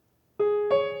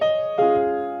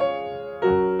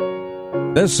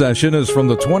This session is from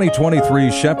the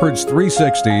 2023 Shepherds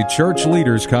 360 Church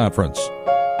Leaders Conference.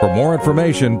 For more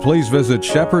information, please visit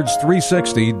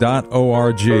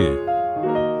shepherds360.org.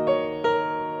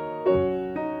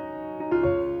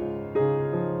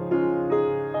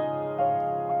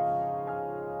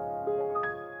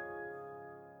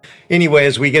 Anyway,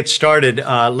 as we get started,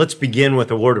 let's begin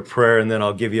with a word of prayer, and then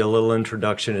I'll give you a little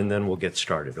introduction, and then we'll get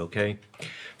started, okay?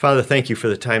 Father, thank you for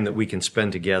the time that we can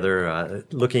spend together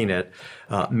looking at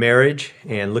marriage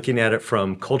and looking at it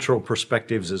from cultural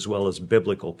perspectives as well as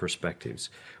biblical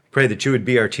perspectives. Pray that you would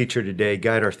be our teacher today,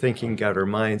 guide our thinking, guide our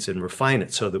minds, and refine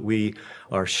it so that we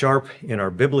are sharp in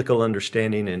our biblical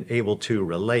understanding and able to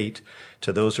relate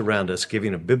to those around us,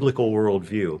 giving a biblical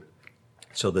worldview,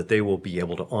 so that they will be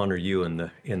able to honor you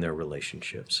in their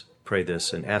relationships. Pray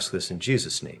this and ask this in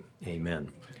Jesus' name.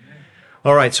 Amen.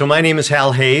 All right, so my name is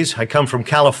Hal Hays. I come from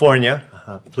California.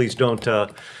 Please don't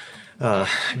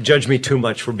judge me too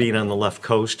much for being on the left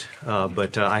coast,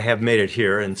 but I have made it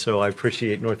here, and so I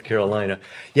appreciate North Carolina.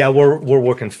 Yeah, we're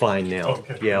working fine now.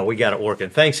 Okay. Yeah, we got it working.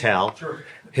 Thanks, Hal. Sure.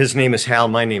 His name is Hal,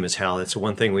 my name is Hal. That's the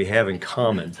one thing we have in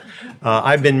common.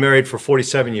 I've been married for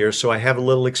 47 years, so I have a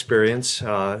little experience.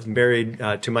 Married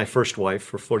to my first wife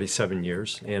for 47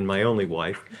 years, and my only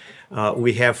wife.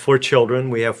 We have 4 children.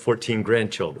 We have 14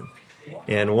 grandchildren.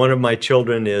 And one of my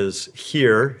children is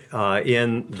here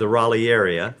in the Raleigh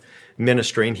area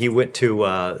ministering. He went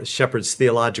to Shepherd's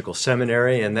Theological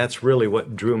Seminary, and that's really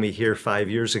what drew me here 5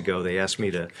 years ago. They asked me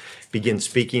to begin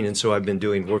speaking, and so I've been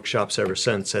doing workshops ever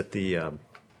since at the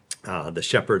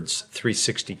Shepherds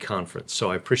 360 conference.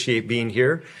 So I appreciate being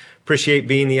here, appreciate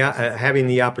having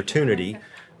the opportunity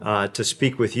to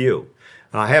speak with you.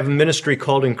 I have a ministry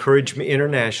called Encourage Me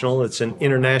International. It's an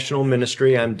international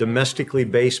ministry. I'm domestically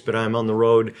based, but I'm on the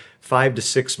road 5 to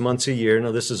 6 months a year.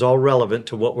 Now, this is all relevant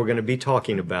to what we're going to be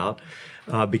talking about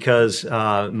because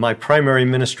my primary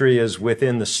ministry is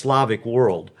within the Slavic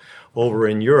world over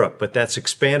in Europe, but that's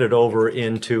expanded over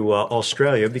into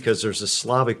Australia because there's a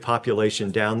Slavic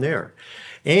population down there.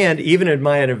 And even at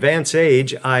my advanced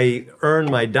age, I earned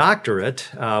my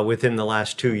doctorate within the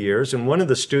last 2 years, and one of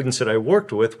the students that I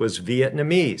worked with was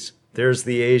Vietnamese. There's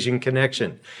the Asian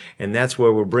connection, and that's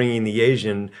where we're bringing the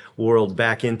Asian world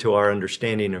back into our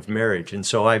understanding of marriage. And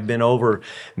so I've been over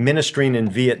ministering in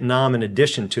Vietnam in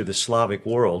addition to the Slavic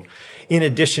world. In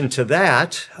addition to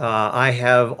that, I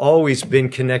have always been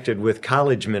connected with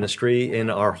college ministry in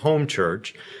our home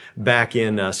church back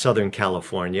in Southern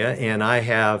California, and I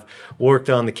have worked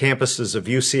on the campuses of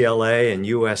UCLA and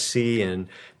USC and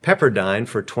Pepperdine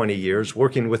for 20 years,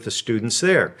 working with the students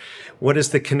there. What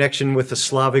is the connection with the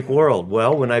Slavic world?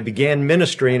 Well, when I began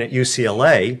ministering at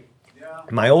UCLA,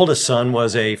 my oldest son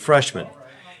was a freshman,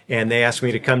 and they asked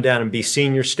me to come down and be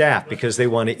senior staff because they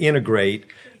want to integrate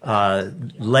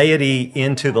laity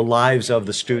into the lives of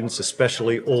the students,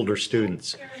 especially older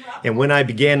students. And when I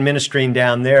began ministering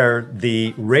down there,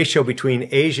 the ratio between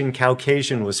Asian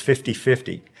Caucasian was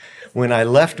 50-50. When I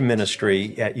left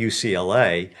ministry at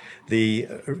UCLA, the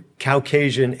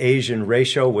Caucasian Asian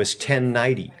ratio was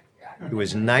 10-90. It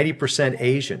was 90%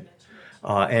 Asian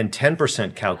and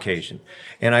 10% Caucasian.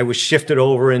 And I was shifted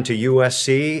over into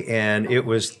USC, and it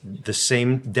was the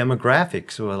same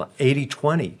demographics, so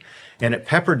 80-20. And at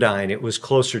Pepperdine, it was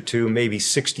closer to maybe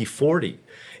 60-40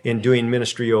 in doing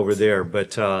ministry over there.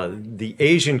 But the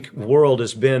Asian world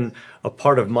has been a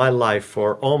part of my life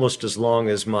for almost as long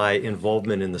as my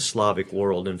involvement in the Slavic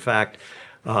world. In fact,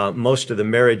 most of the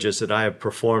marriages that I have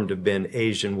performed have been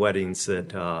Asian weddings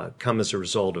that come as a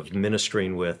result of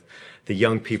ministering with the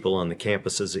young people on the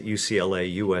campuses at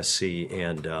UCLA, USC,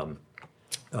 and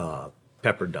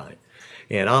Pepperdine.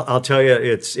 And I'll tell you,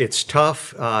 it's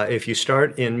tough if you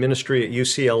start in ministry at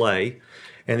UCLA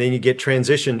and then you get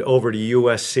transitioned over to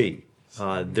USC.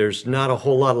 There's not a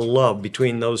whole lot of love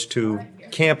between those two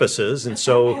campuses, and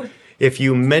so if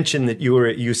you mention that you were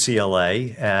at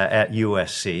UCLA at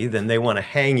USC, then they want to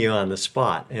hang you on the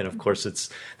spot. And of course, it's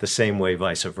the same way,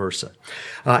 vice versa.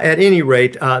 At any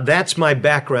rate, that's my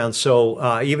background.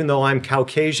 So even though I'm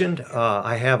Caucasian,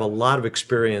 I have a lot of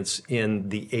experience in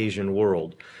the Asian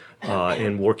world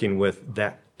in working with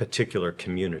that particular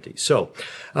community. So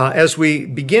as we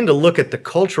begin to look at the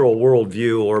cultural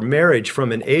worldview or marriage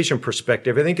from an Asian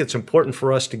perspective, I think it's important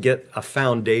for us to get a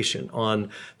foundation on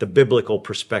the biblical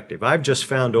perspective. I've just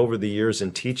found over the years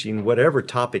in teaching whatever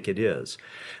topic it is,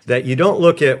 that you don't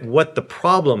look at what the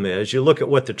problem is, you look at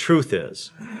what the truth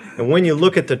is. And when you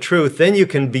look at the truth, then you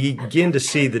can begin to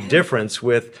see the difference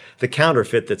with the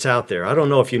counterfeit that's out there. I don't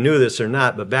know if you knew this or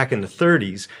not, but back in the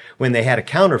 30s, when they had a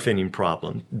counterfeiting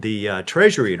problem, the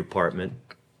Treasury Department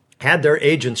had their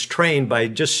agents trained by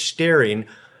just staring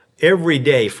every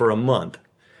day for a month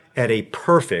at a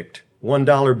perfect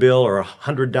 $1 bill or a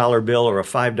 $100 bill or a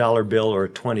 $5 bill or a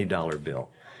 $20 bill.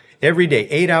 Every day,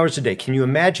 8 hours a day. Can you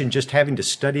imagine just having to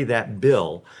study that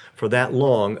bill for that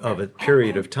long of a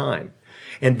period of time?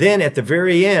 And then at the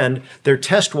very end, their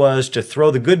test was to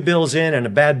throw the good bills in and a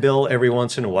bad bill every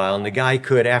once in a while. And the guy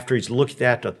could, after he's looked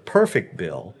at the perfect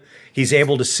bill, he's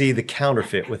able to see the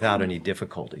counterfeit without any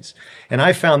difficulties. And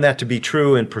I found that to be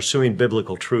true in pursuing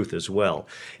biblical truth as well.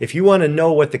 If you want to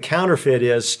know what the counterfeit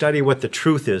is, study what the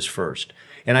truth is first.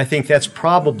 And I think that's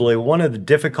probably one of the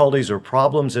difficulties or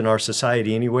problems in our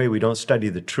society anyway. We don't study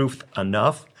the truth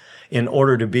enough in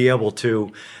order to be able to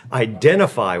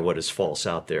identify what is false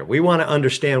out there. We want to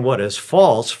understand what is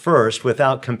false first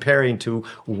without comparing to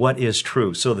what is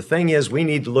true. So the thing is, we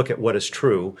need to look at what is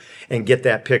true and get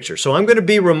that picture. So I'm going to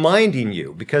be reminding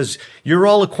you, because you're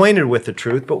all acquainted with the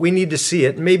truth, but we need to see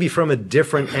it maybe from a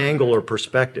different angle or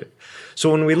perspective.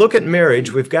 So when we look at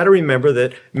marriage, we've got to remember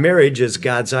that marriage is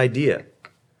God's idea.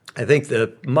 I think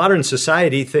the modern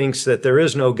society thinks that there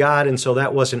is no God, and so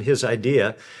that wasn't his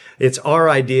idea. It's our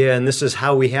idea, and this is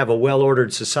how we have a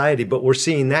well-ordered society, but we're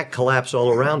seeing that collapse all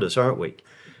around us, aren't we?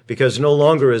 Because no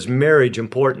longer is marriage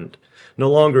important. No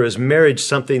longer is marriage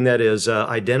something that is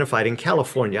identified in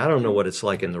California. I don't know what it's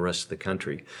like in the rest of the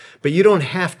country, but you don't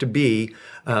have to be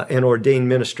an ordained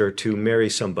minister to marry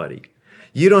somebody.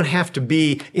 You don't have to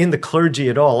be in the clergy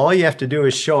at all. All you have to do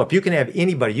is show up. You can have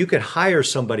anybody. You could hire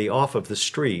somebody off of the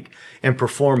street and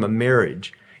perform a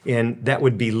marriage, and that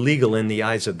would be legal in the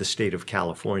eyes of the state of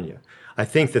California. I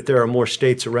think that there are more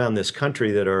states around this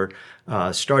country that are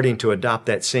starting to adopt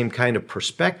that same kind of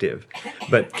perspective.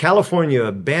 But California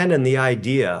abandoned the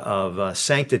idea of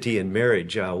sanctity in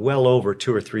marriage well over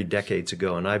 2 or 3 decades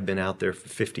ago, and I've been out there for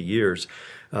 50 years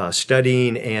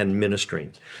studying and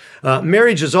ministering.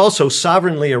 Marriage is also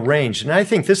sovereignly arranged, and I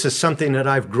think this is something that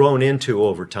I've grown into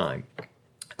over time.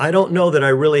 I don't know that I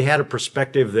really had a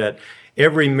perspective that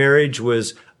every marriage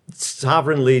was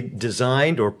sovereignly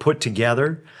designed or put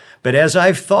together. But as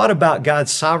I've thought about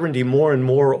God's sovereignty more and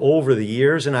more over the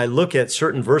years, and I look at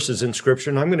certain verses in Scripture,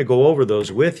 and I'm going to go over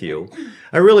those with you,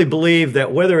 I really believe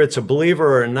that whether it's a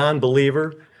believer or a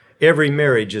non-believer, every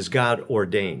marriage is God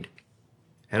ordained.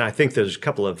 And I think there's a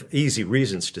couple of easy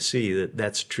reasons to see that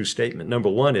that's a true statement. Number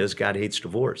one is God hates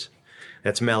divorce.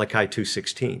 That's Malachi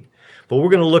 2:16. But we're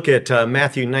going to look at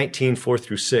Matthew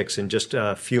 19:4-6 in just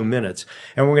a few minutes.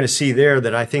 And we're going to see there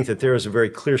that I think that there is a very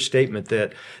clear statement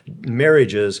that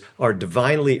marriages are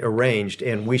divinely arranged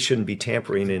and we shouldn't be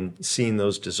tampering and seeing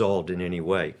those dissolved in any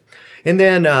way. And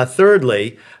then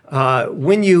thirdly,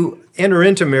 when you enter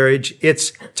into marriage,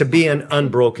 it's to be an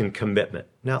unbroken commitment.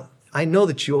 Now, I know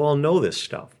that you all know this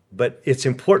stuff, but it's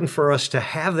important for us to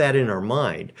have that in our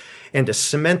mind and to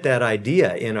cement that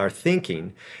idea in our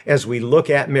thinking as we look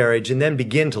at marriage and then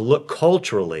begin to look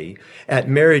culturally at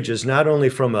marriages, not only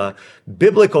from a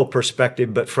biblical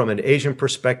perspective, but from an Asian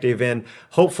perspective. And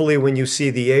hopefully when you see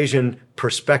the Asian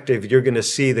perspective, you're going to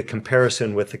see the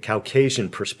comparison with the Caucasian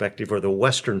perspective or the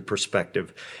Western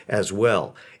perspective as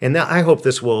well. And I hope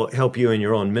this will help you in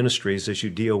your own ministries as you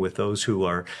deal with those who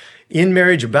are in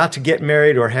marriage, about to get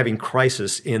married, or having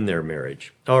crisis in their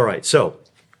marriage. All right, so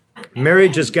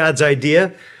marriage is God's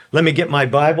idea. Let me get my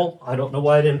Bible. I don't know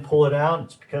why I didn't pull it out.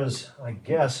 It's because I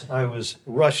guess I was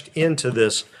rushed into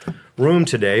this room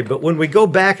today. But when we go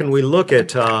back and we look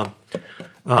at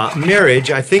marriage,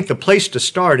 I think the place to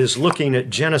start is looking at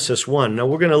Genesis 1. Now,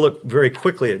 we're going to look very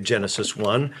quickly at Genesis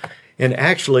 1. And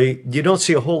actually, you don't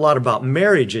see a whole lot about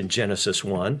marriage in Genesis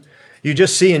 1. You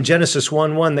just see in Genesis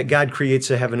 1:1 that God creates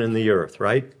the heaven and the earth,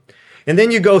 right? And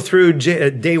then you go through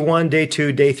day 1, day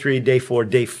 2, day 3, day 4,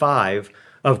 day 5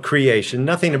 of creation.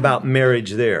 Nothing about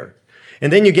marriage there.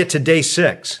 And then you get to day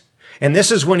 6. And this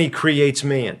is when he creates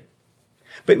man.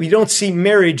 But we don't see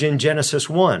marriage in Genesis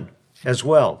 1 as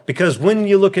well. Because when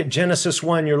you look at Genesis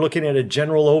 1, you're looking at a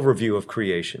general overview of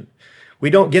creation. We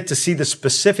don't get to see the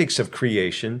specifics of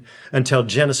creation until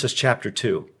Genesis chapter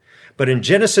 2. But in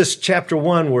Genesis chapter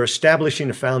 1, we're establishing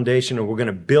a foundation, and we're going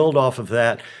to build off of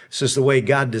that. This is the way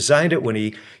God designed it when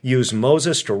he used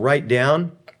Moses to write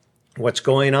down what's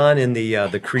going on in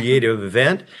the creative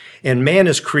event. And man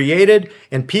is created,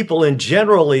 and people in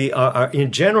general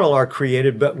are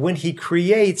created. But when he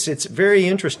creates, it's very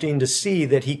interesting to see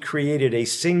that he created a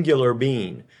singular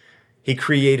being. He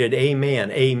created a man,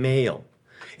 a male.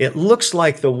 It looks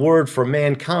like the word for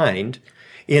mankind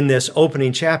in this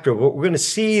opening chapter, but we're going to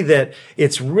see that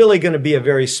it's really going to be a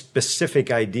very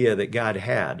specific idea that God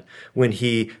had when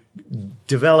he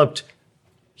developed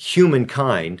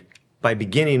humankind by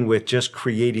beginning with just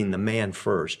creating the man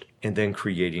first and then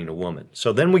creating a woman.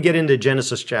 So then we get into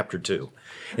Genesis chapter 2.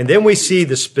 And then we see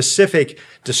the specific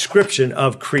description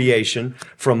of creation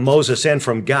from Moses and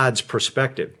from God's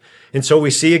perspective. And so we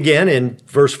see again in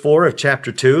verse 4 of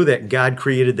chapter 2 that God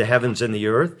created the heavens and the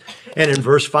earth. And in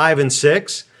verse 5 and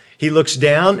 6, he looks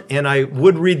down, and I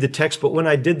would read the text, but when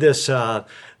I did this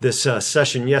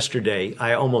session yesterday,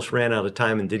 I almost ran out of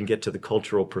time and didn't get to the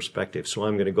cultural perspective. So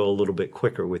I'm going to go a little bit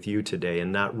quicker with you today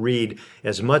and not read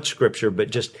as much scripture, but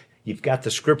just you've got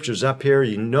the scriptures up here.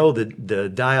 You know the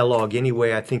dialogue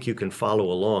anyway. I think you can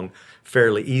follow along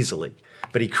fairly easily.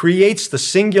 But he creates the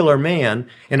singular man,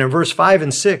 and in verse 5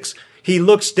 and 6, he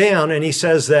looks down and he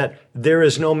says that there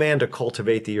is no man to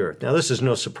cultivate the earth. Now, this is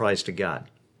no surprise to God.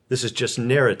 This is just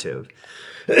narrative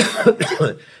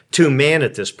to man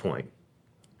at this point,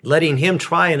 letting him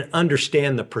try and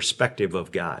understand the perspective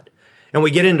of God. And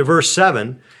we get into verse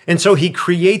 7, and so he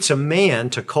creates a man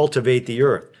to cultivate the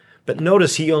earth. But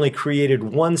notice he only created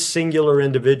one singular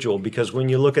individual, because when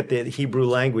you look at the Hebrew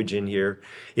language in here,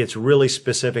 it's really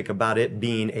specific about it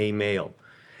being a male.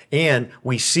 And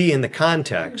we see in the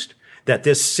context that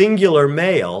this singular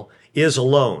male is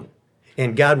alone.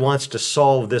 And God wants to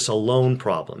solve this alone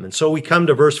problem. And so we come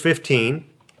to verse 15,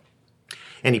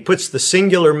 and he puts the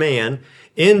singular man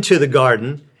into the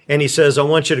garden, and he says, I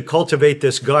want you to cultivate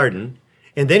this garden.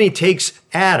 And then he takes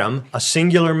Adam, a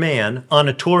singular man, on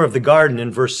a tour of the garden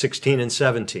in verse 16 and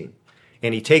 17.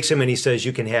 And he takes him and he says,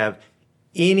 you can have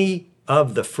any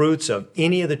of the fruits of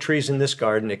any of the trees in this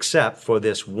garden except for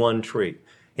this one tree.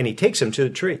 And he takes him to the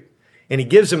tree. And he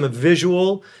gives him a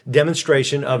visual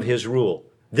demonstration of his rule.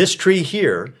 This tree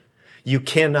here, you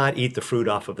cannot eat the fruit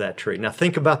off of that tree. Now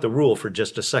think about the rule for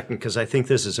just a second, because I think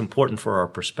this is important for our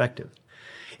perspective.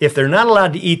 If they're not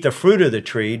allowed to eat the fruit of the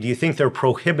tree, do you think they're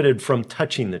prohibited from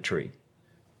touching the tree?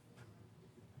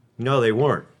 No, they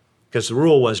weren't, because the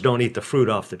rule was don't eat the fruit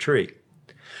off the tree.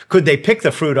 Could they pick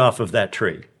the fruit off of that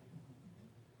tree?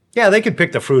 Yeah, they could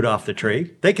pick the fruit off the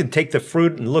tree. They could take the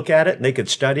fruit and look at it, and they could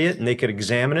study it, and they could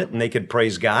examine it, and they could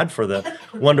praise God for the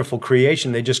wonderful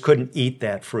creation. They just couldn't eat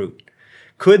that fruit.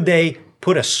 Could they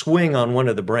put a swing on one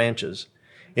of the branches?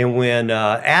 And when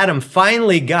Adam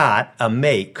finally got a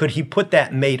mate, could he put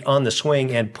that mate on the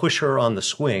swing and push her on the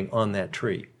swing on that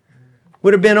tree?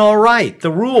 Would have been all right.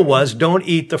 The rule was don't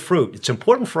eat the fruit. It's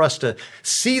important for us to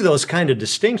see those kind of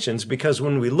distinctions, because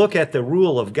when we look at the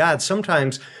rule of God,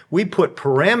 sometimes we put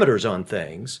parameters on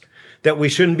things that we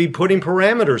shouldn't be putting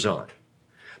parameters on.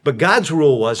 But God's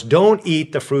rule was don't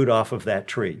eat the fruit off of that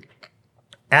tree.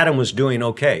 Adam was doing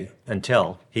okay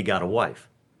until he got a wife,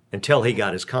 until he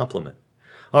got his complement.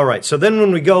 All right, so then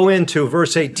when we go into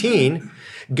verse 18,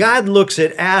 God looks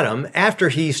at Adam after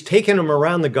he's taken him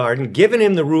around the garden, given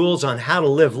him the rules on how to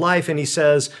live life, and he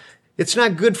says, it's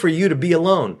not good for you to be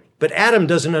alone. But Adam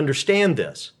doesn't understand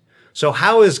this. So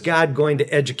how is God going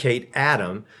to educate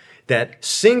Adam that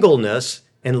singleness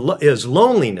is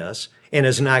loneliness and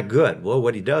is not good? Well,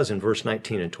 what he does in verse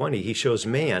 19 and 20, he shows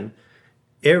man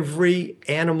every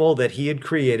animal that he had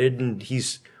created, and he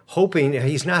is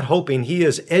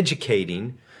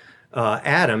educating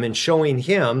Adam and showing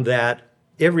him that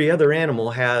every other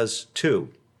animal has two.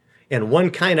 And one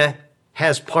kind of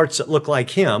has parts that look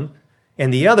like him,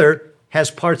 and the other has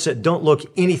parts that don't look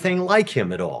anything like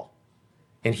him at all.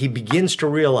 And he begins to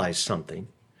realize something,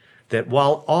 that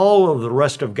while all of the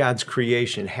rest of God's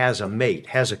creation has a mate,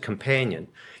 has a companion,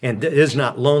 and is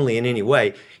not lonely in any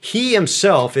way, he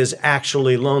himself is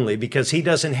actually lonely because he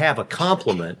doesn't have a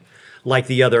complement like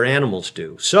the other animals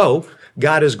do. So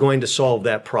God is going to solve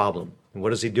that problem. And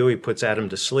what does he do? He puts Adam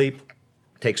to sleep,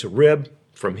 takes a rib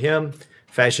from him,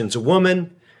 fashions a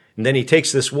woman, and then he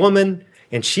takes this woman,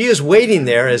 and she is waiting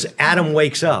there as Adam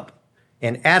wakes up.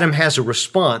 And Adam has a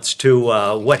response to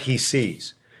what he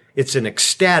sees. It's an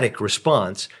ecstatic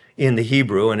response in the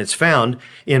Hebrew, and it's found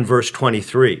in verse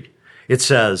 23. It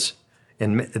says,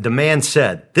 and the man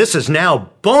said, this is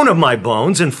now bone of my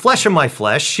bones and flesh of my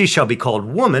flesh. She shall be called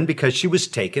woman because she was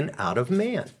taken out of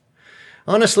man.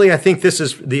 Honestly, I think this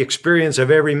is the experience of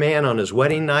every man on his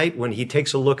wedding night when he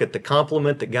takes a look at the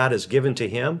compliment that God has given to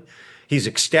him. He's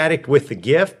ecstatic with the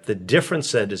gift, the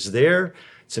difference that is there.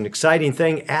 It's an exciting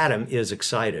thing. Adam is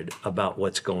excited about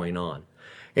what's going on.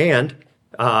 And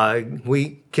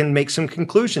we can make some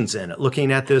conclusions in it,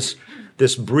 looking at this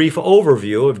brief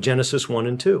overview of Genesis 1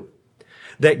 and 2.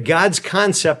 That God's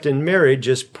concept in marriage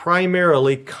is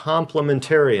primarily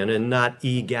complementarian and not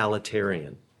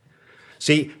egalitarian.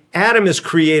 See, Adam is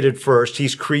created first.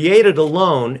 He's created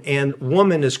alone, and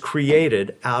woman is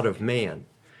created out of man.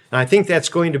 And I think that's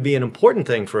going to be an important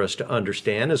thing for us to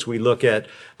understand as we look at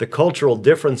the cultural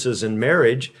differences in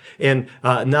marriage, and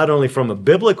not only from a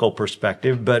biblical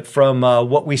perspective, but from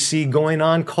what we see going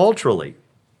on culturally.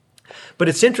 But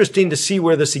it's interesting to see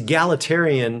where this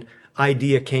egalitarian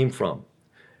idea came from.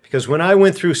 Because when I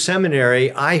went through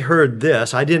seminary, I heard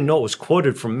this. I didn't know it was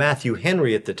quoted from Matthew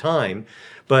Henry at the time,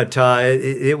 but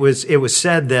it was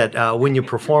said that when you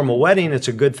perform a wedding, it's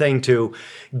a good thing to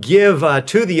give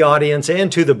to the audience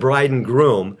and to the bride and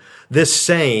groom this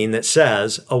saying that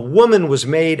says, "A woman was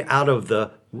made out of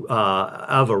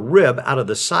a rib out of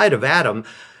the side of Adam,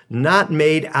 not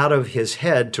made out of his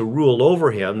head to rule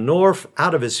over him, nor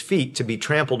out of his feet to be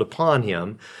trampled upon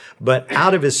him, but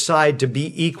out of his side to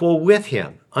be equal with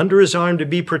him, under his arm to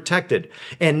be protected,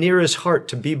 and near his heart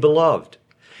to be beloved."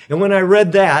 And when I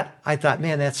read that, I thought,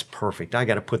 man, that's perfect. I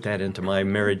got to put that into my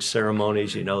marriage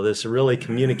ceremonies. This really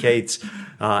communicates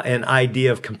an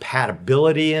idea of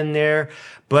compatibility in there.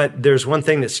 But there's one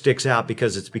thing that sticks out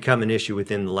because it's become an issue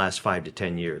within the last 5 to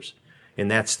 10 years, and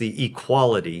that's the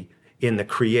equality in the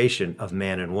creation of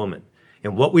man and woman.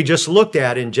 And what we just looked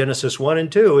at in Genesis 1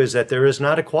 and 2 is that there is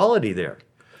not equality there.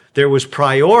 There was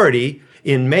priority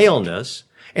in maleness,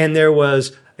 and there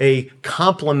was a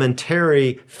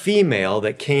complementary female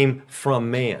that came from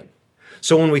man.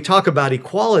 So when we talk about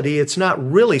equality, it's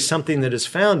not really something that is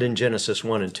found in Genesis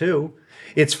 1 and 2.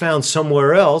 It's found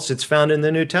somewhere else. It's found in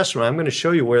the New Testament. I'm going to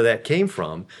show you where that came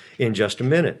from in just a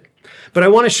minute. But I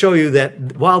want to show you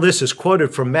that while this is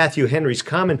quoted from Matthew Henry's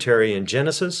commentary in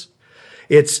Genesis,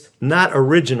 it's not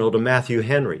original to Matthew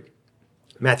Henry.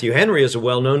 Matthew Henry is a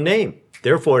well-known name.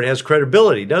 Therefore, it has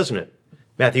credibility, doesn't it?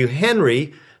 Matthew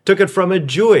Henry took it from a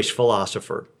Jewish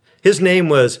philosopher. His name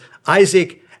was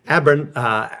Isaac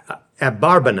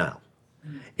Abarbanel.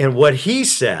 And what he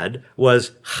said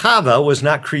was Chava was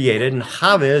not created, and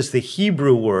Chava is the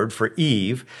Hebrew word for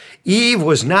Eve. Eve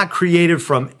was not created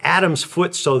from Adam's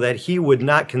foot so that he would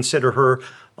not consider her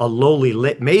a lowly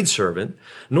maidservant,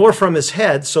 nor from his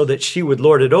head so that she would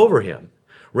lord it over him.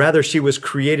 Rather, she was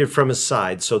created from his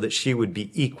side so that she would be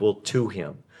equal to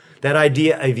him. That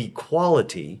idea of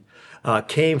equality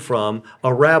came from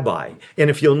a rabbi.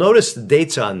 And if you'll notice the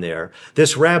dates on there,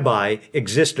 this rabbi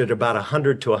existed about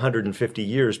 100 to 150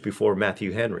 years before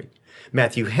Matthew Henry.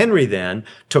 Matthew Henry then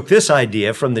took this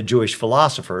idea from the Jewish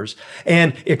philosophers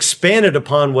and expanded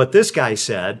upon what this guy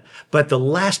said, but the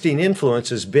lasting influence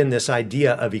has been this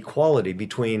idea of equality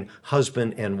between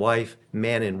husband and wife,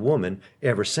 man and woman,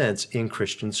 ever since in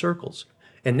Christian circles.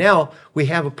 And now we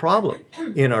have a problem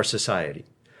in our society.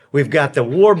 We've got the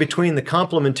war between the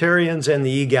complementarians and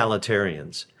the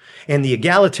egalitarians. And the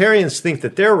egalitarians think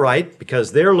that they're right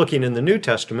because they're looking in the New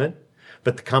Testament,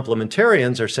 but the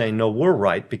complementarians are saying, no, we're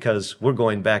right because we're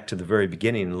going back to the very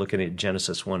beginning and looking at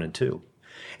Genesis 1 and 2.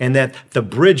 And that the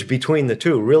bridge between the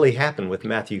two really happened with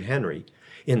Matthew Henry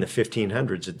in the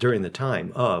 1500s during the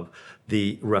time of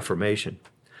the Reformation.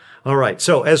 All right,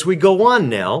 so as we go on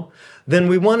now, then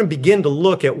we want to begin to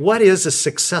look at what is a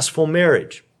successful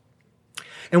marriage.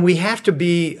 And we have to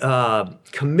be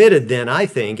committed then, I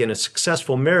think, in a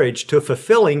successful marriage to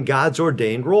fulfilling God's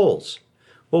ordained roles.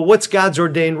 Well, what's God's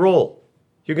ordained role?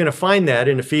 You're going to find that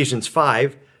in Ephesians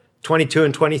 5, 22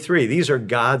 and 23. These are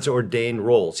God's ordained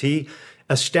roles. He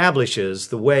establishes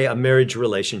the way a marriage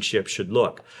relationship should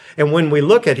look. And when we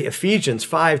look at Ephesians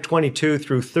 5, 22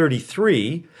 through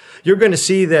 33, you're going to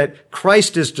see that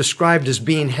Christ is described as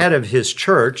being head of his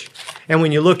church. And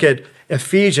when you look at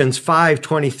Ephesians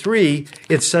 5:23,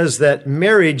 it says that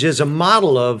marriage is a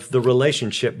model of the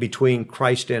relationship between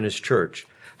Christ and his church.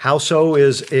 How so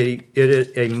is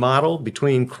it a model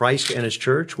between Christ and his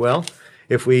church? Well,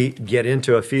 if we get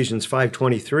into Ephesians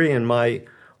 5:23, and my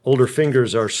older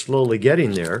fingers are slowly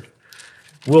getting there,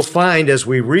 we'll find as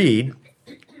we read,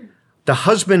 the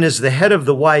husband is the head of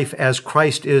the wife as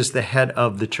Christ is the head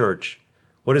of the church.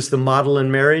 What is the model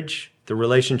in marriage? The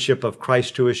relationship of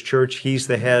Christ to his church. He's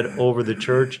the head over the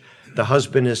church. The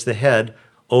husband is the head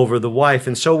over the wife.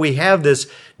 And so we have this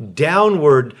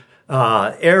downward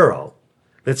arrow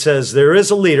that says there is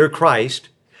a leader, Christ,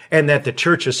 and that the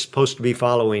church is supposed to be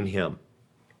following him.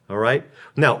 All right?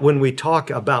 Now, when we talk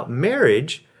about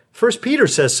marriage, 1 Peter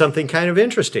says something kind of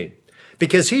interesting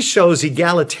because he shows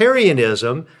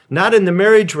egalitarianism not in the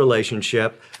marriage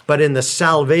relationship, but in the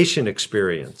salvation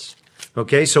experience.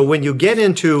 Okay, so when you get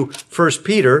into 1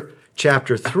 Peter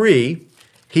chapter 3,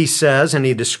 he says, and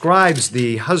he describes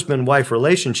the husband-wife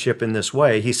relationship in this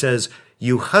way. He says,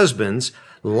 you husbands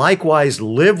likewise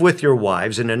live with your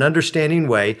wives in an understanding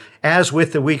way, as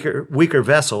with the weaker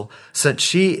vessel, since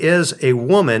she is a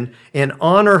woman, and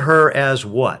honor her as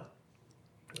what?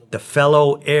 The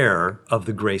fellow heir of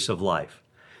the grace of life.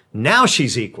 Now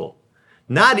she's equal.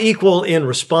 Not equal in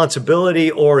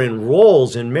responsibility or in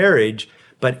roles in marriage,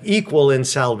 but equal in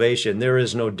salvation. There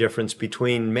is no difference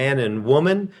between man and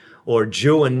woman or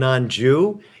Jew and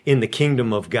non-Jew in the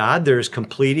kingdom of God. There is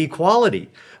complete equality.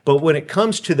 But when it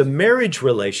comes to the marriage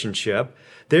relationship,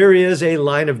 there is a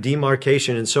line of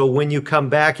demarcation. And so when you come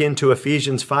back into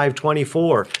Ephesians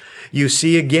 5:24, you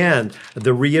see again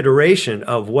the reiteration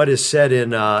of what is said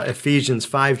in Ephesians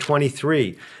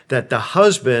 5:23, that the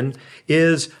husband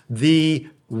is the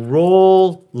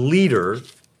role leader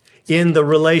in the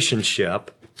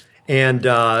relationship, and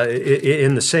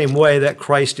in the same way that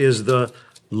Christ is the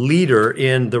leader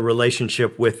in the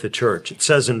relationship with the church. It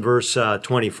says in verse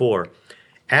 24,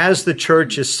 as the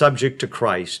church is subject to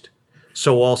Christ,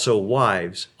 so also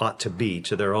wives ought to be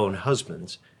to their own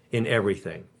husbands in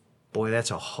everything. Boy,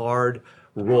 that's a hard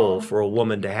role for a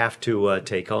woman to have to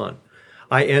take on.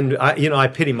 I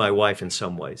pity my wife in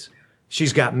some ways.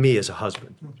 She's got me as a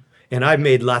husband, and I've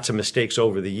made lots of mistakes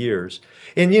over the years.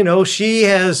 And, she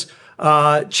has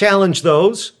challenged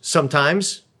those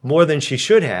sometimes more than she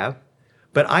should have,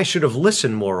 but I should have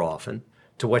listened more often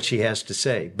to what she has to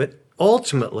say. But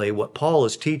ultimately, what Paul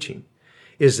is teaching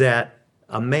is that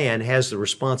a man has the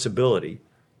responsibility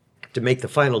to make the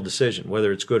final decision,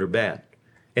 whether it's good or bad,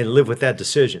 and live with that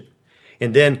decision.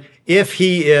 And then if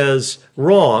he is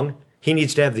wrong, he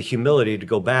needs to have the humility to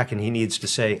go back and he needs to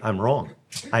say, I'm wrong.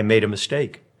 I made a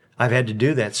mistake. I've had to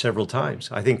do that several times.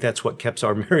 I think that's what kept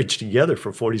our marriage together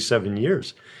for 47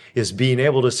 years, is being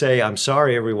able to say, I'm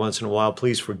sorry every once in a while,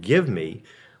 please forgive me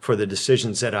for the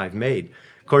decisions that I've made.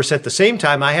 Of course, at the same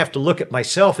time, I have to look at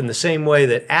myself in the same way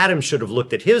that Adam should have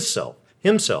looked at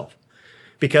himself.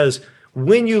 Because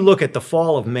when you look at the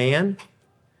fall of man,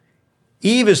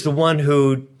 Eve is the one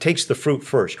who takes the fruit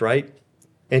first, right?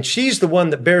 And she's the one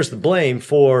that bears the blame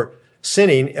for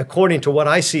sinning, according to what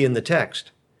I see in the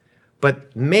text.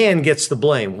 But man gets the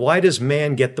blame. Why does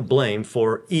man get the blame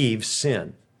for Eve's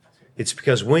sin? It's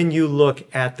because when you look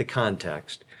at the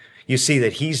context, you see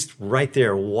that he's right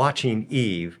there watching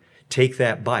Eve take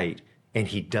that bite, and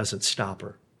he doesn't stop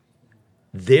her.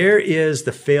 There is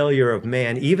the failure of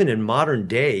man, even in modern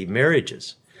day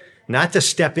marriages, not to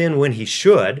step in when he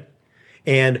should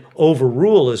and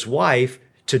overrule his wife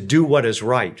to do what is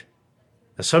right.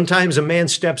 Now, sometimes a man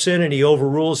steps in and he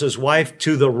overrules his wife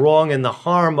to the wrong and the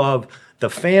harm of the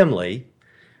family.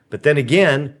 But then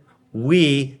again,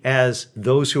 we, as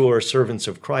those who are servants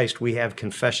of Christ, we have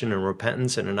confession and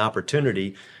repentance and an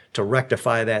opportunity to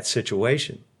rectify that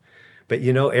situation. But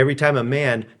every time a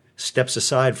man steps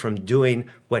aside from doing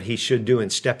what he should do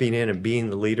and stepping in and being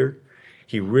the leader,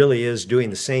 he really is doing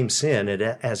the same sin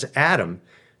as Adam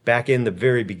back in the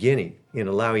very beginning in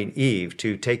allowing Eve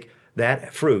to take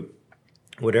that fruit,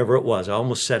 whatever it was. I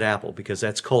almost said apple because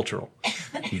that's cultural,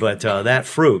 but that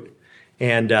fruit,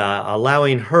 and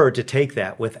allowing her to take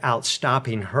that without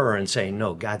stopping her and saying,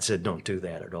 no, God said don't do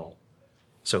that at all.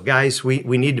 So guys, we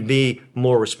need to be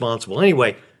more responsible.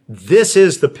 Anyway, this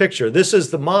is the picture. This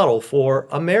is the model for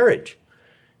a marriage.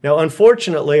 Now,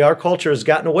 unfortunately, our culture has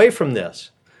gotten away from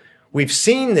this. We've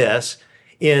seen this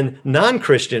in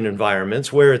non-Christian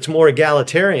environments where it's more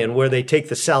egalitarian, where they take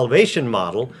the salvation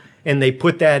model and they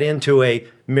put that into a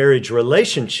marriage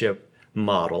relationship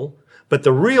model. But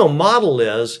the real model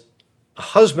is a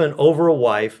husband over a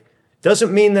wife.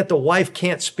 Doesn't mean that the wife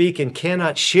can't speak and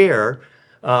cannot share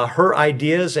her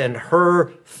ideas and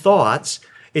her thoughts.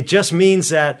 It just means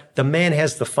that the man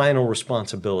has the final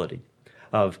responsibility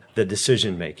of the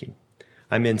decision making.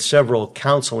 I'm in several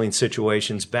counseling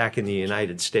situations back in the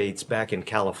United States, back in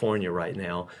California right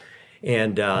now.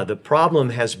 And the problem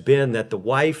has been that the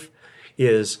wife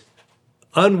is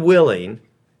unwilling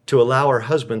to allow her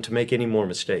husband to make any more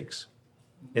mistakes.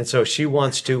 And so she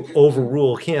wants to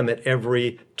overrule him at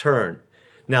every turn.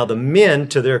 Now, the men,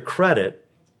 to their credit,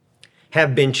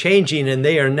 have been changing, and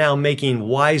they are now making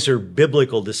wiser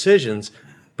biblical decisions,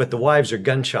 but the wives are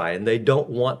gun shy and they don't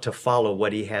want to follow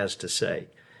what he has to say.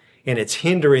 And it's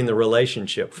hindering the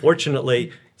relationship.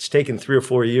 Fortunately, it's taken 3 or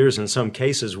 4 years in some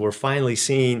cases. We're finally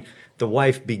seeing the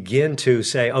wife begin to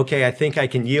say, okay, I think I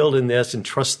can yield in this and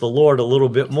trust the Lord a little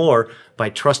bit more by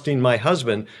trusting my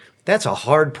husband. That's a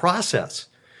hard process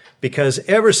because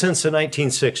ever since the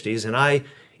 1960s, and I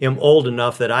am old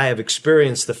enough that I have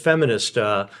experienced the feminist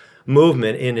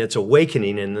movement in its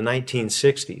awakening in the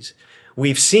 1960s.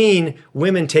 We've seen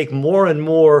women take more and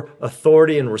more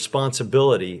authority and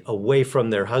responsibility away from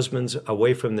their husbands,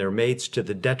 away from their mates, to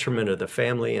the detriment of the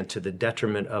family and to the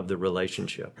detriment of the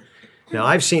relationship. Now,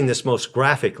 I've seen this most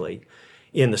graphically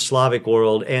in the Slavic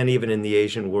world and even in the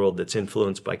Asian world that's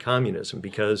influenced by communism,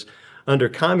 because under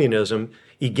communism,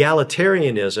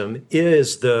 egalitarianism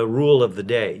is the rule of the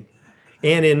day.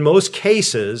 And in most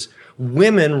cases,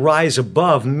 women rise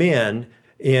above men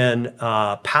in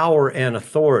power and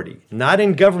authority, not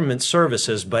in government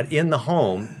services, but in the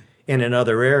home and in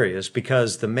other areas,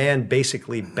 because the man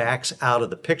basically backs out of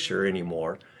the picture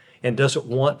anymore and doesn't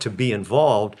want to be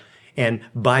involved. And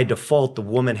by default, the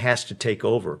woman has to take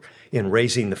over in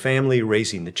raising the family,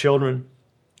 raising the children,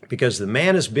 because the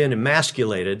man has been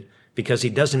emasculated because he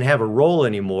doesn't have a role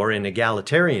anymore in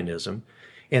egalitarianism.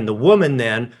 And the woman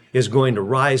then is going to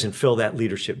rise and fill that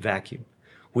leadership vacuum.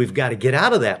 We've got to get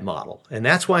out of that model. And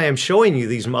that's why I'm showing you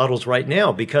these models right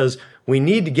now, because we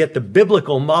need to get the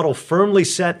biblical model firmly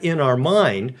set in our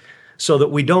mind so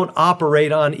that we don't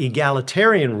operate on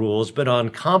egalitarian rules, but on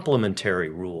complementary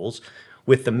rules,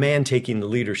 with the man taking the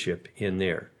leadership in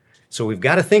there. So we've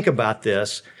got to think about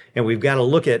this, and we've got to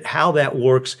look at how that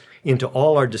works into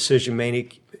all our decision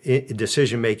making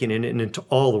and into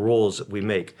all the roles that we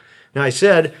make. Now, I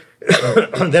said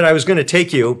that I was going to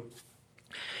take you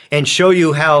and show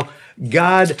you how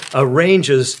God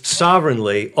arranges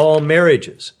sovereignly all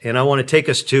marriages. And I want to take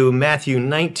us to Matthew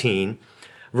 19,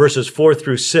 verses 4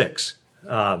 through 6,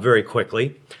 very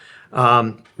quickly.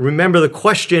 Remember, the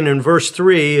question in verse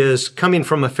 3 is coming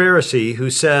from a Pharisee who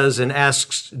says and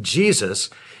asks Jesus,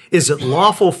 is it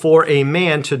lawful for a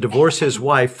man to divorce his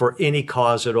wife for any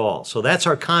cause at all? So that's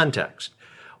our context.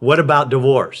 What about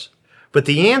divorce? But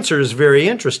the answer is very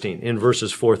interesting in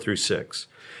verses 4 through 6.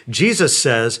 Jesus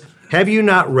says, have you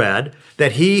not read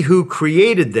that he who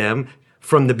created them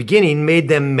from the beginning made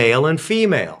them male and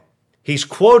female? He's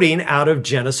quoting out of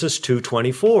Genesis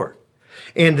 2:24.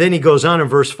 And then he goes on in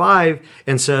verse 5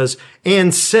 and says,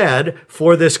 and said,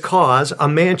 for this cause, a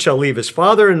man shall leave his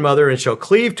father and mother and shall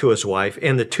cleave to his wife,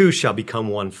 and the two shall become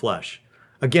one flesh.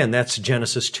 Again, that's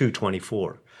Genesis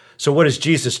 2:24. So what is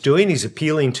Jesus doing? He's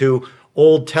appealing to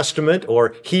Old Testament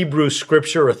or Hebrew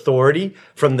scripture authority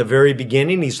from the very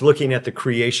beginning. He's looking at the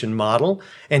creation model,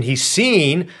 and he's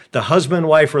seeing the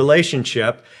husband-wife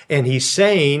relationship, and he's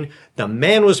saying the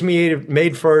man was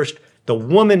made first, the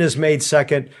woman is made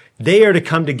second. They are to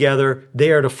come together.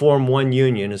 They are to form one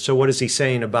union. And so what is he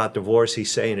saying about divorce?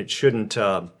 He's saying it shouldn't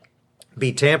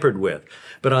be tampered with.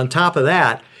 But on top of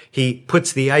that, he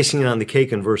puts the icing on the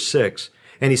cake in verse 6,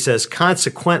 and he says,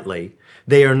 consequently,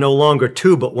 they are no longer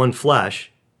two but one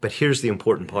flesh. But here's the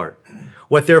important part.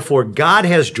 What therefore God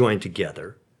has joined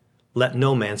together, let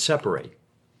no man separate.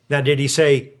 Now, did he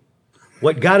say,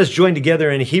 what God has joined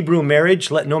together in a Hebrew marriage,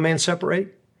 let no man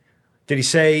separate? Did he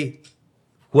say,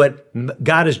 what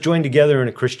God has joined together in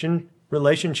a Christian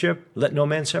relationship, let no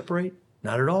man separate?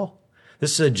 Not at all.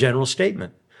 This is a general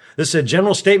statement. This is a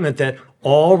general statement that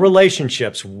all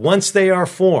relationships, once they are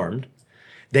formed,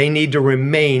 they need to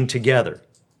remain together.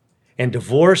 And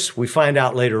divorce, we find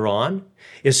out later on,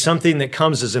 is something that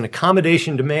comes as an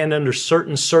accommodation demand under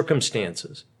certain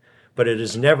circumstances, but it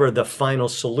is never the final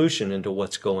solution into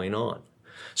what's going on.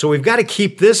 So we've got to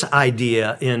keep this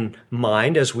idea in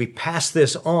mind as we pass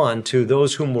this on to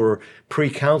those whom we're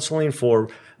pre-counseling for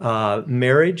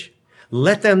marriage.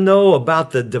 Let them know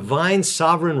about the divine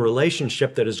sovereign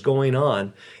relationship that is going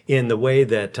on in the way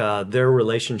that their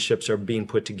relationships are being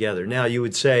put together. Now, you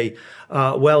would say,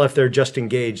 well, if they're just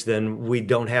engaged, then we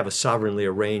don't have a sovereignly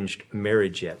arranged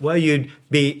marriage yet. Well, you'd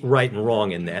be right and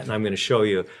wrong in that, and I'm going to show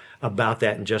you about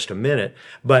that in just a minute.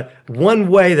 But one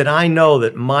way that I know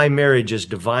that my marriage is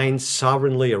divine,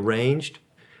 sovereignly arranged,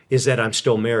 is that I'm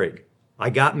still married. I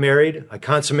got married, I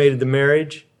consummated the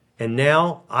marriage, and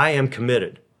now I am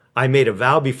committed. I made a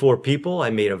vow before people, I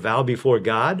made a vow before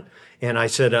God, and I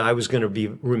said I was going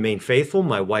to remain faithful.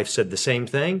 My wife said the same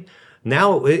thing.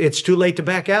 Now it's too late to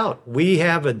back out. We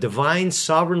have a divine,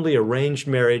 sovereignly arranged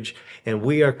marriage, and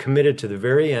we are committed to the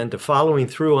very end to following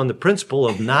through on the principle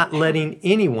of not letting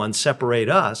anyone separate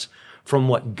us from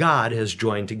what God has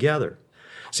joined together.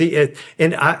 See,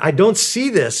 and I don't see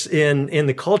this in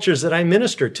the cultures that I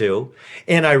minister to,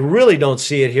 and I really don't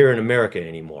see it here in America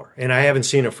anymore, and I haven't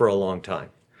seen it for a long time.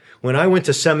 When I went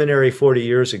to seminary 40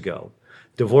 years ago,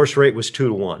 divorce rate was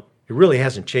 2-1. It really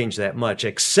hasn't changed that much,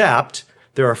 except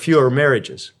there are fewer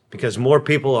marriages because more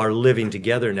people are living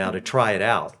together now to try it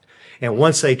out. And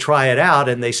once they try it out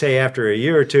and they say after a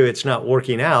year or two it's not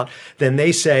working out, then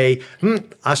they say,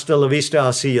 hasta la vista,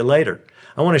 I'll see you later.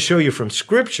 I want to show you from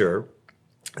Scripture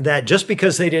that just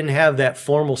because they didn't have that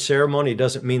formal ceremony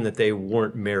doesn't mean that they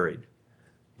weren't married.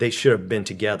 They should have been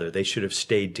together. They should have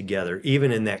stayed together,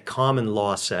 even in that common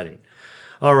law setting.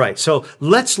 All right, so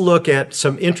let's look at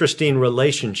some interesting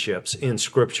relationships in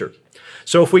Scripture.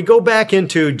 So if we go back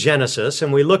into Genesis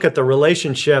and we look at the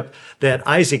relationship that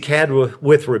Isaac had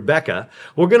with Rebekah,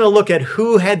 we're going to look at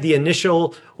who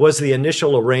was the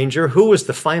initial arranger, who was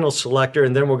the final selector,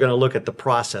 and then we're going to look at the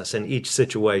process in each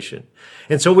situation.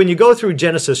 And so when you go through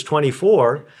Genesis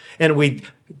 24 and we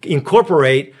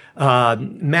incorporate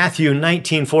Matthew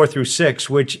 19, 4 through 6,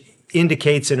 which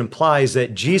indicates and implies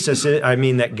that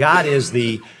that God is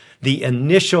the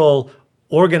initial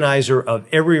organizer of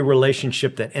every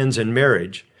relationship that ends in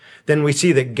marriage, then we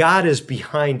see that God is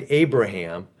behind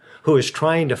Abraham, who is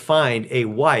trying to find a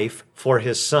wife for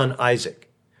his son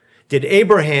Isaac. Did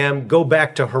Abraham go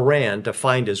back to Haran to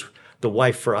find the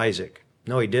wife for Isaac?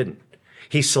 No, he didn't.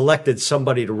 He selected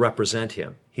somebody to represent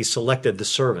him. He selected the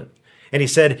servant. And he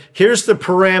said, here's the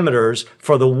parameters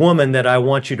for the woman that I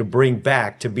want you to bring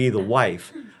back to be the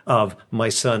wife of my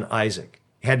son Isaac.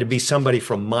 It had to be somebody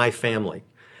from my family.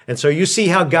 And so you see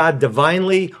how God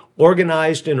divinely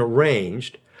organized and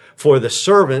arranged for the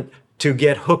servant to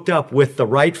get hooked up with the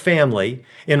right family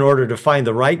in order to find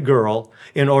the right girl,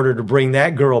 in order to bring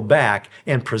that girl back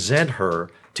and present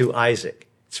her to Isaac.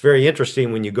 It's very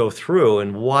interesting when you go through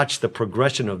and watch the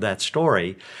progression of that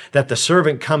story, that the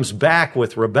servant comes back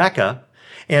with Rebekah,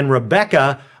 and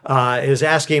Rebekah is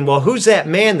asking, well, who's that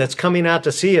man that's coming out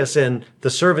to see us? And the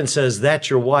servant says,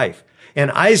 that's your wife. And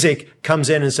Isaac comes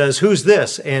in and says, who's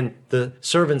this? And the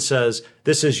servant says,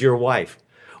 this is your wife.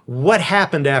 What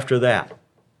happened after that?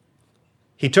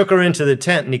 He took her into the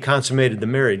tent and he consummated the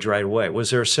marriage right away. Was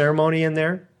there a ceremony in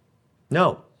there?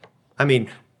 No. I mean,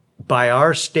 by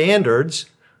our standards,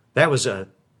 that was a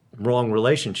wrong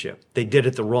relationship. They did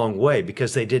it the wrong way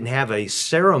because they didn't have a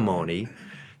ceremony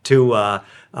to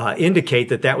indicate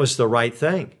that that was the right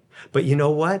thing. An you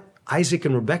know what? Isaac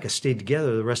and Rebekah stayed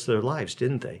together the rest of their lives,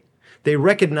 didn't they? They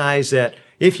recognize that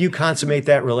if you consummate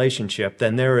that relationship,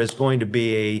 then there is going to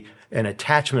be an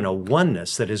attachment, a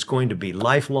oneness that is going to be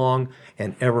lifelong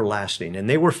and everlasting. And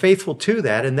they were faithful to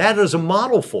that, and that is a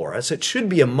model for us. It should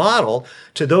be a model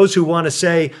to those who want to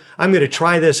say, I'm going to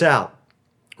try this out.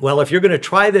 Well, if you're going to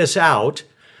try this out,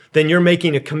 then you're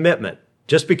making a commitment.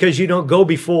 Just because you don't go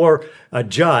before a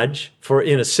judge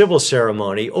in a civil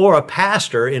ceremony or a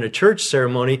pastor in a church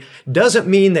ceremony doesn't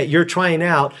mean that you're trying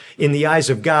out in the eyes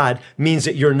of God, means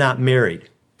that you're not married.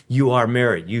 You are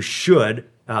married. You should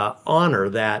honor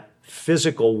that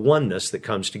physical oneness that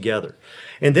comes together.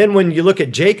 And then when you look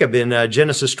at Jacob in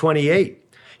Genesis 28,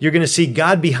 you're going to see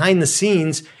God behind the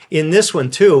scenes in this one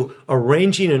too,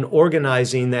 arranging and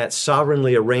organizing that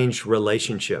sovereignly arranged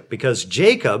relationship, because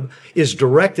Jacob is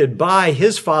directed by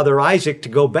his father Isaac to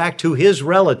go back to his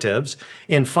relatives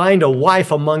and find a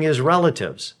wife among his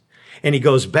relatives. And he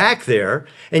goes back there,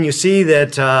 and you see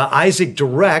that Isaac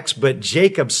directs, but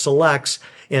Jacob selects,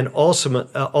 and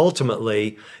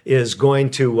ultimately is going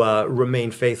to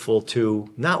remain faithful to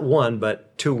not one,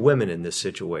 but two women in this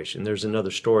situation. There's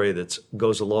another story that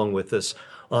goes along with this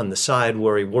on the side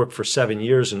where he worked for 7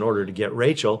 years in order to get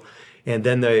Rachel. And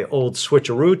then the old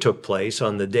switcheroo took place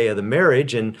on the day of the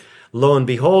marriage. And lo and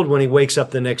behold, when he wakes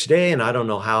up the next day, and I don't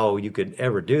know how you could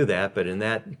ever do that, but in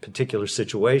that particular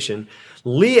situation,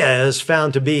 Leah is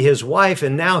found to be his wife,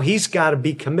 and now he's got to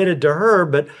be committed to her.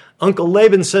 But Uncle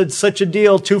Laban said, such a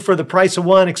deal, two for the price of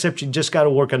one, except you just got to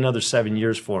work another 7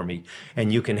 years for me,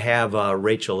 and you can have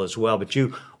Rachel as well. But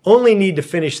you only need to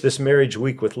finish this marriage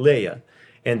week with Leah,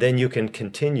 and then you can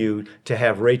continue to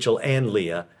have Rachel and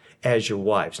Leah as your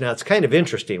wives. Now, it's kind of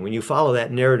interesting when you follow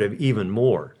that narrative even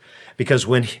more, because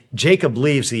when Jacob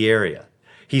leaves the area,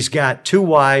 he's got two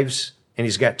wives and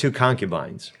he's got two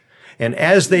concubines. And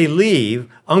as they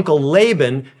leave, Uncle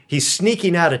Laban, he's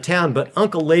sneaking out of town, but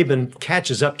Uncle Laban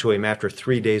catches up to him after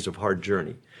 3 days of hard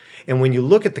journey. And when you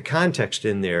look at the context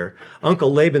in there,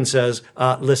 Uncle Laban says,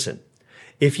 listen,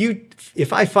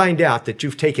 if I find out that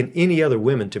you've taken any other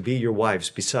women to be your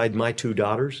wives beside my two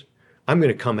daughters, I'm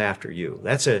going to come after you.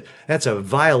 That's a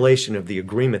violation of the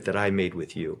agreement that I made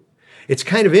with you. It's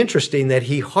kind of interesting that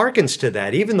he hearkens to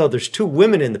that, even though there's two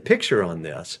women in the picture on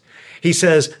this. He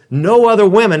says, no other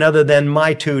women other than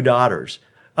my two daughters.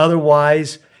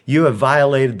 Otherwise, you have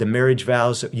violated the marriage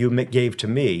vows that you gave to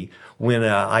me when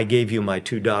I gave you my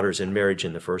two daughters in marriage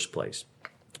in the first place.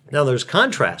 Now, there's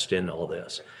contrast in all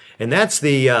this. And that's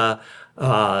the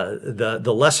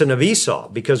lesson of Esau,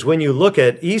 because when you look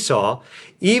at Esau,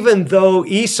 even though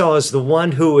Esau is the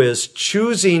one who is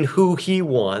choosing who he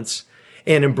wants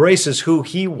and embraces who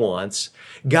he wants,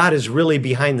 God is really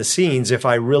behind the scenes if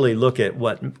I really look at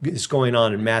what is going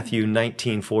on in Matthew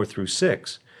 19, 4 through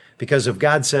 6. Because if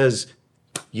God says,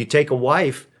 you take a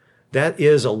wife, that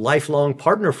is a lifelong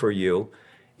partner for you,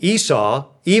 Esau,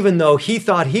 even though he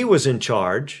thought he was in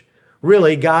charge,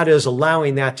 really God is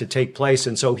allowing that to take place.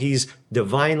 And so he's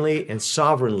divinely and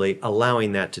sovereignly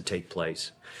allowing that to take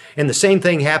place. And the same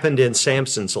thing happened in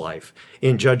Samson's life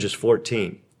in Judges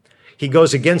 14. He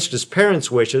goes against his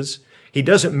parents' wishes. He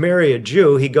doesn't marry a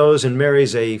Jew. He goes and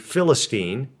marries a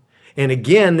Philistine. And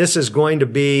again, this is going to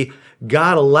be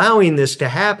God allowing this to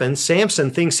happen.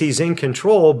 Samson thinks he's in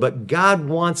control, but God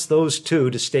wants those two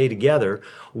to stay together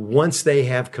once they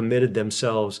have committed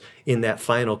themselves in that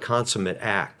final consummate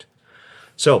act.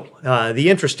 So the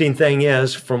interesting thing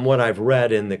is, from what I've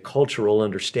read in the cultural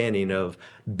understanding of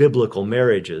biblical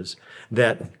marriages,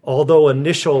 that although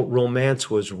initial romance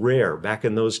was rare back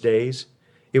in those days,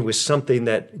 it was something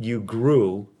that you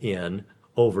grew in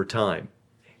over time.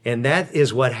 And that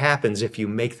is what happens if you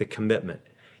make the commitment.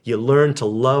 You learn to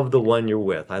love the one you're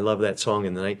with. I love that song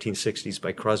in the 1960s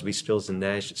by Crosby, Stills, and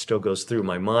Nash. It still goes through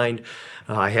my mind.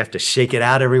 I have to shake it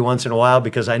out every once in a while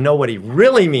because I know what he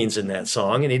really means in that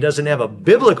song, and he doesn't have a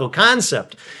biblical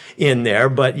concept in there,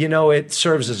 but it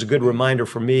serves as a good reminder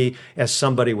for me as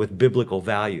somebody with biblical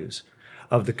values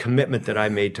of the commitment that I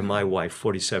made to my wife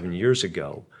 47 years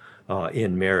ago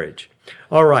in marriage.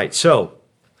 All right, so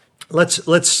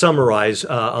let's summarize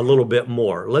a little bit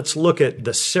more. Let's look at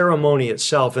the ceremony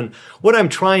itself. And what I'm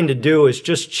trying to do is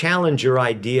just challenge your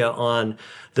idea on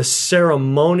the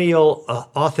ceremonial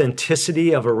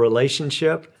authenticity of a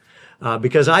relationship.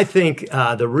 Because I think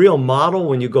the real model,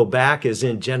 when you go back, is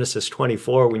in Genesis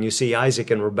 24, when you see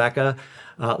Isaac and Rebekah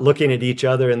looking at each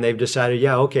other, and they've decided,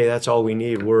 yeah, okay, that's all we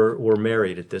need. We're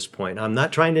married at this point. I'm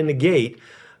not trying to negate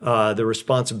the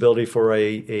responsibility for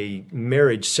a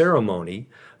marriage ceremony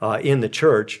in the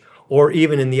church, or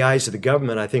even in the eyes of the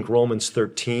government. I think Romans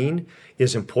 13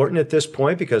 is important at this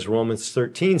point, because Romans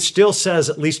 13 still says,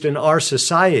 at least in our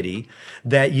society,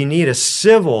 that you need a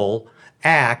civil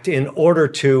act in order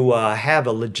to have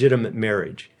a legitimate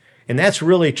marriage. And that's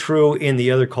really true in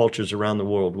the other cultures around the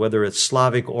world, whether it's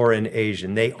Slavic or in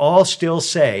Asian. They all still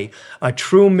say a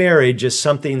true marriage is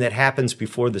something that happens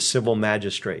before the civil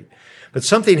magistrate. But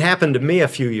something happened to me a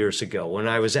few years ago when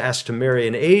I was asked to marry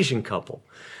an Asian couple.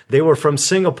 They were from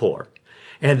Singapore,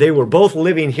 and they were both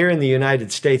living here in the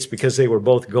United States because they were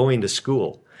both going to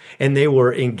school. And they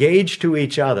were engaged to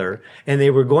each other, and they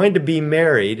were going to be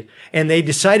married, and they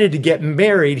decided to get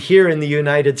married here in the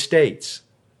United States.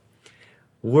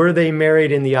 Were they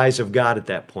married in the eyes of God at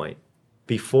that point,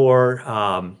 before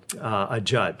a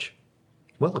judge?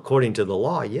 Well, according to the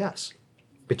law, yes.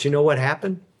 But you know what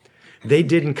happened? They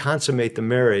didn't consummate the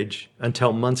marriage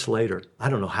until months later. I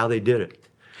don't know how they did it.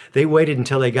 They waited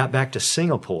until they got back to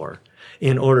Singapore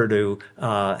in order to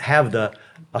have the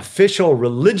official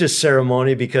religious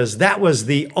ceremony, because that was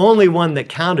the only one that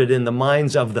counted in the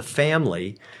minds of the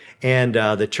family and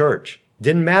the church.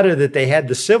 Didn't matter that they had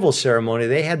the civil ceremony.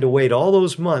 They had to wait all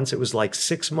those months. It was like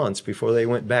 6 months before they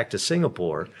went back to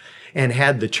Singapore and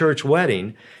had the church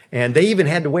wedding. And they even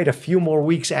had to wait a few more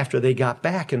weeks after they got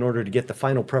back in order to get the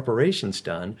final preparations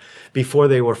done before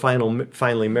they were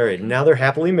finally married. And now they're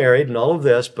happily married and all of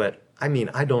this, but I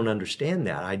don't understand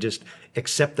that. I just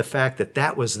accept the fact that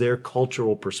that was their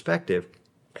cultural perspective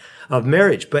of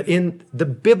marriage. But in the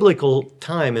biblical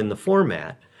time and the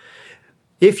format,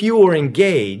 if you were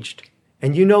engaged,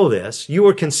 and you know this, you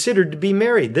were considered to be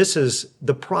married. This is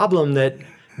the problem that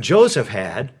Joseph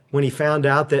had when he found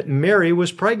out that Mary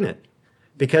was pregnant,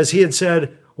 because he had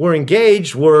said, we're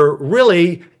engaged, we're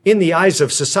really, in the eyes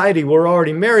of society, we're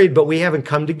already married, but we haven't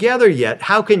come together yet.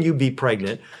 How can you be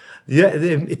pregnant?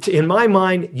 In my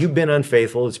mind, you've been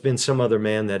unfaithful. It's been some other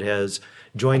man that has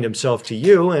joined himself to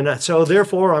you, and so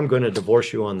therefore I'm going to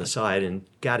divorce you on the side. And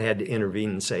God had to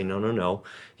intervene and say, no,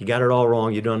 you got it all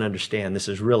wrong. You don't understand. This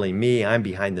is really me. I'm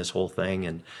behind this whole thing,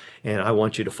 and I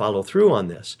want you to follow through on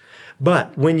this.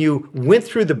 But when you went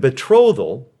through the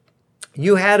betrothal,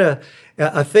 you had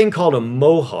a thing called a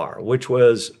mohar, which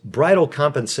was bridal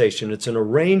compensation. It's an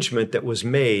arrangement that was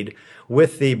made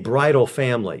with the bridal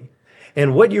family.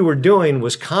 And what you were doing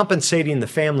was compensating the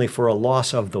family for a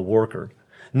loss of the worker.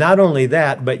 Not only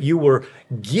that, but you were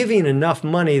giving enough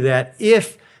money that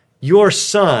if your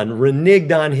son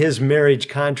reneged on his marriage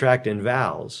contract and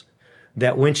vows,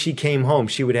 that when she came home,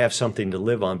 she would have something to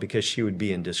live on, because she would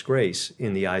be in disgrace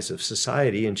in the eyes of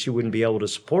society, and she wouldn't be able to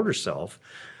support herself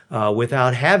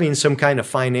without having some kind of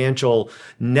financial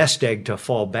nest egg to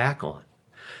fall back on.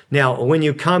 Now, when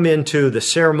you come into the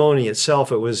ceremony itself,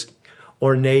 it was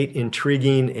ornate,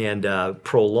 intriguing, and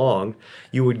prolonged.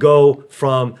 You would go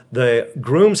from the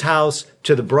groom's house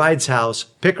to the bride's house,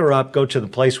 pick her up, go to the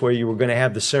place where you were going to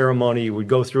have the ceremony. You would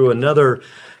go through another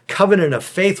covenant of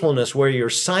faithfulness where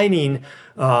you're signing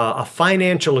a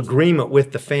financial agreement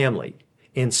with the family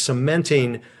and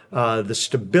cementing the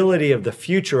stability of the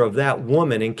future of that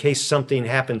woman in case something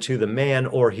happened to the man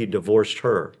or he divorced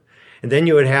her. And then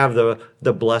you would have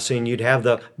the blessing, you'd have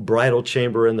the bridal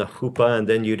chamber and the chuppah, and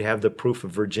then you'd have the proof of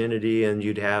virginity, and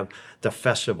you'd have the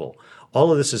festival.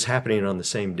 All of this is happening on the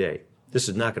same day. This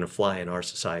is not going to fly in our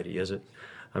society, is it?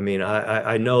 I mean,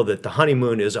 I know that the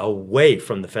honeymoon is away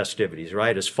from the festivities,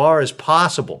 right? As far as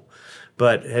possible.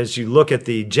 But as you look at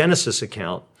the Genesis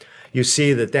account, you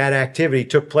see that that activity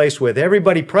took place with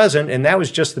everybody present, and that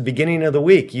was just the beginning of the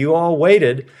week. You all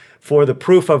waited for the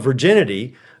proof of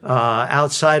virginity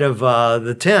outside of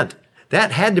the tent.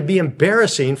 That had to be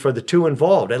embarrassing for the two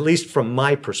involved, at least from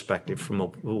my perspective, from a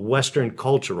Western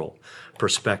cultural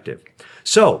perspective.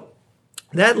 So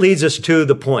that leads us to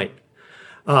the point.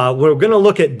 We're going to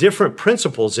look at different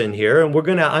principles in here, and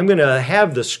I'm going to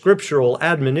have the scriptural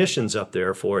admonitions up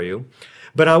there for you.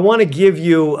 But I want to give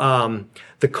you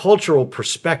the cultural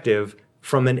perspective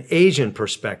from an Asian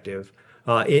perspective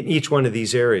in each one of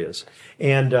these areas.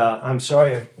 And I'm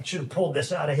sorry, I should have pulled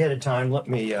this out ahead of time. Let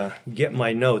me get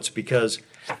my notes, because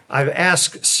I've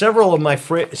asked several of my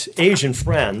Asian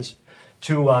friends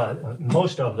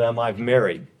most of them I've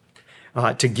married,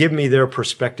 to give me their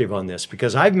perspective on this,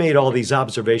 because I've made all these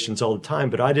observations all the time,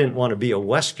 but I didn't want to be a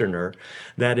Westerner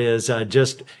that is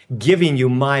just giving you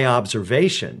my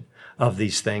observation of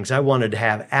these things. I wanted to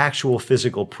have actual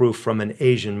physical proof from an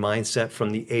Asian mindset,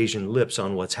 from the Asian lips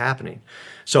on what's happening.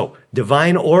 So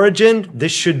divine origin,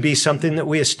 this should be something that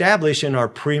we establish in our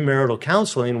premarital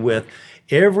counseling with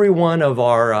every one of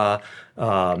our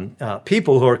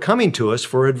people who are coming to us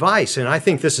for advice. And I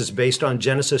think this is based on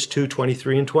Genesis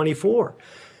 2:23 and 24.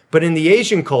 But in the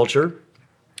Asian culture,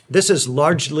 this is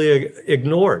largely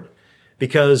ignored,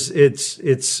 because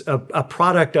it's a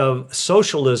product of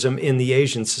socialism in the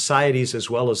Asian societies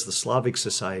as well as the Slavic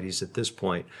societies at this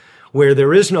point, where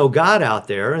there is no God out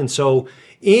there. And so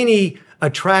any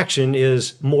attraction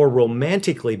is more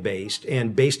romantically based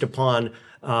and based upon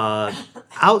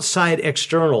outside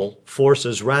external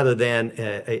forces rather than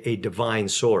a divine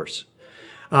source.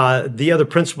 The other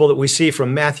principle that we see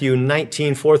from Matthew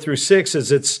 19:4-6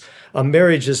 is a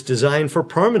marriage is designed for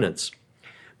permanence.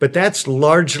 But that's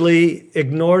largely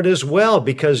ignored as well,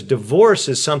 because divorce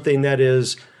is something that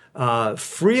is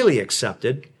freely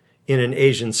accepted in an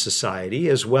Asian society,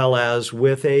 as well as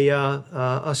with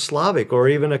a Slavic or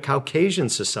even a Caucasian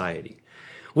society.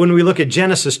 When we look at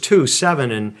Genesis 2:7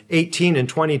 and 18 and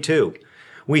 22,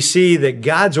 we see that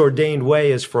God's ordained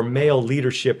way is for male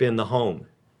leadership in the home.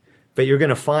 But you're going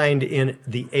to find in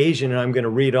the Asian, and I'm going to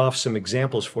read off some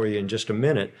examples for you in just a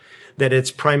minute, that it's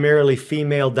primarily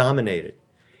female dominated.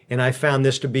 And I found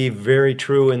this to be very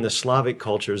true in the Slavic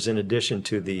cultures in addition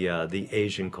to the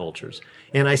Asian cultures.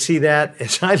 And I see that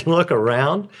as I look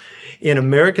around in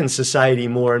American society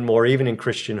more and more, even in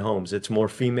Christian homes. It's more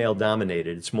female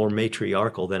dominated. It's more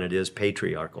matriarchal than it is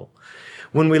patriarchal.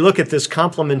 When we look at this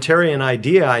complementarian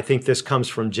idea, I think this comes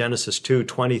from Genesis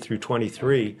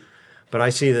 2:20-23. But I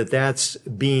see that that's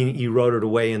being eroded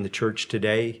away in the church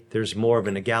today. There's more of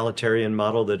an egalitarian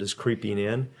model that is creeping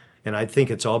in. And I think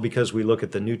it's all because we look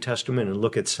at the New Testament and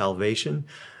look at salvation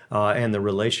and the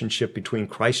relationship between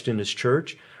Christ and his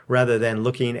church, rather than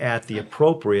looking at the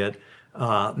appropriate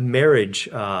marriage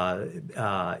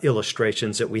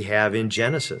illustrations that we have in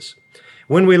Genesis.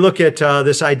 When we look at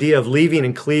this idea of leaving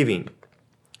and cleaving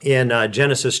in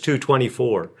Genesis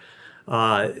 2:24,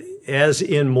 as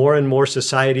in more and more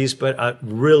societies, but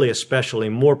really especially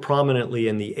more prominently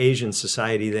in the Asian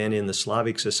society than in the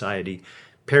Slavic society,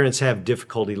 parents have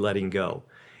difficulty letting go.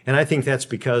 And I think that's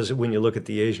because when you look at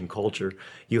the Asian culture,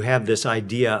 you have this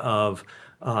idea of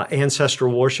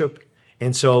ancestral worship.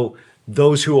 And so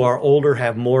those who are older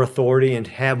have more authority and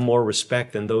have more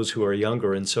respect than those who are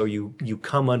younger. And so you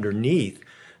come underneath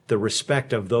the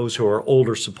respect of those who are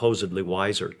older, supposedly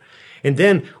wiser. And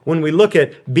then when we look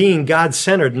at being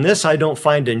God-centered, and this I don't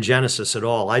find in Genesis at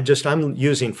all. I'm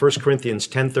using 1 Corinthians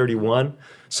 10:31,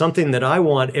 something that I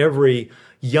want every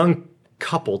young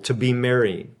couple to be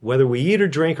marrying. Whether we eat or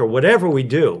drink or whatever we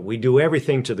do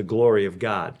everything to the glory of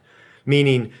God.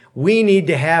 Meaning we need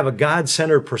to have a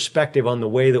God-centered perspective on the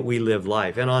way that we live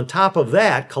life. And on top of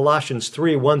that, Colossians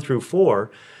 3:1-4,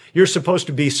 you're supposed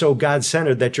to be so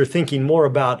God-centered that you're thinking more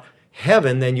about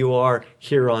heaven than you are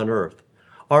here on earth.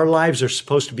 Our lives are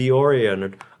supposed to be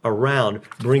oriented around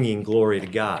bringing glory to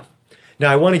God.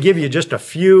 Now, I want to give you just a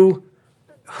few,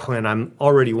 and I'm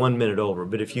already 1 minute over,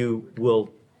 but if you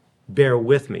will bear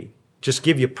with me, just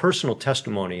give you personal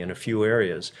testimony in a few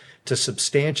areas to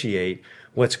substantiate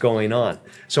what's going on.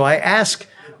 So I ask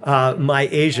my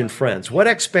Asian friends, what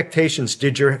expectations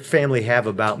did your family have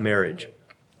about marriage?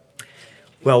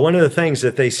 Well, one of the things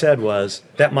that they said was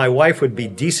that my wife would be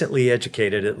decently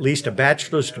educated, at least a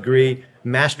bachelor's degree,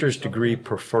 master's degree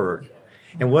preferred.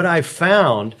 And what I've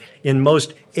found in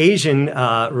most Asian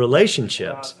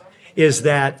relationships is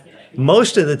that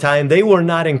most of the time they were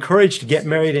not encouraged to get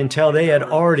married until they had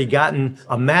already gotten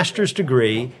a master's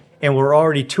degree and were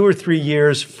already 2 or 3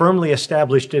 years firmly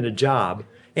established in a job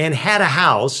and had a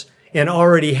house and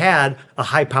already had a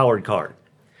high-powered car.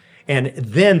 And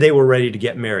then they were ready to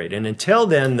get married. And until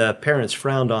then, the parents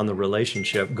frowned on the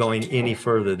relationship going any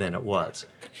further than it was.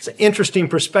 It's an interesting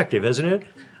perspective, isn't it?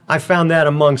 I found that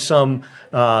among some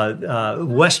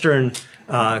Western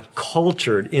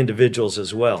cultured individuals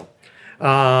as well.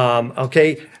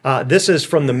 This is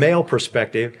from the male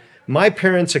perspective. My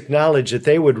parents acknowledged that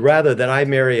they would rather that I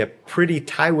marry a pretty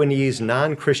Taiwanese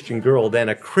non-Christian girl than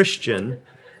a Christian,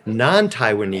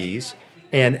 non-Taiwanese,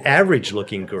 and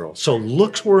average-looking girl. So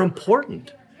looks were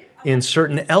important in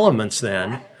certain elements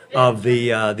then of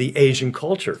the Asian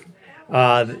culture.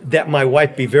 That my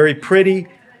wife be very pretty.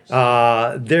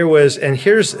 And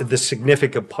here's the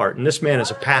significant part, and this man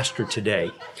is a pastor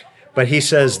today. But he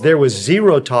says there was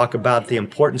zero talk about the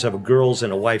importance of a girl's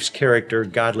and a wife's character,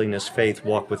 godliness, faith,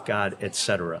 walk with God,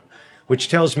 etc., which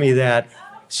tells me that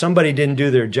somebody didn't do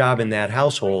their job in that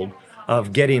household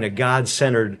of getting a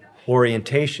God-centered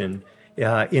orientation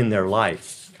in their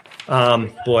life.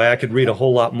 Boy, I could read a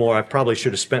whole lot more. I probably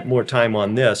should have spent more time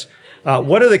on this.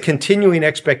 What are the continuing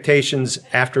expectations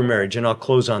after marriage? And I'll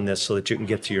close on this so that you can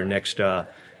get to your next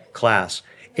class.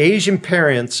 Asian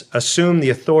parents assume the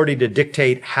authority to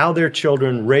dictate how their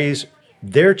children raise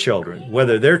their children,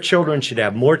 whether their children should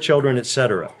have more children,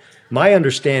 etc. My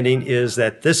understanding is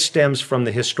that this stems from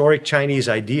the historic Chinese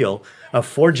ideal of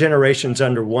 4 generations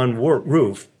under one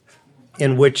roof,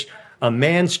 in which a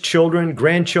man's children,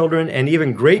 grandchildren, and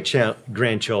even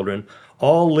great-grandchildren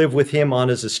all live with him on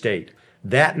his estate.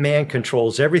 That man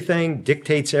controls everything,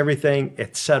 dictates everything,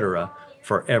 etc.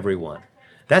 for everyone.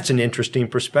 That's an interesting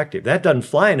perspective. That doesn't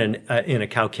fly in a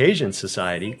Caucasian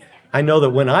society. I know that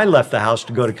when I left the house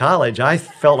to go to college, I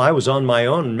felt I was on my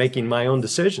own and making my own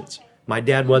decisions. My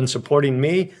dad wasn't supporting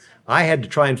me. I had to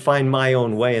try and find my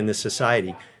own way in this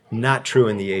society. Not true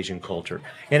in the Asian culture.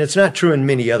 And it's not true in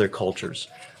many other cultures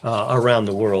around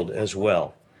the world as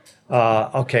well.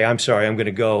 I'm sorry. I'm going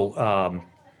to go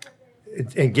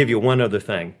and give you one other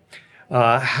thing.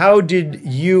 How did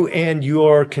you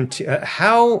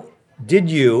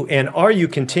and are you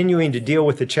continuing to deal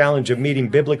with the challenge of meeting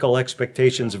biblical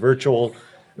expectations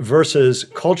versus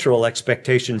cultural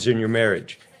expectations in your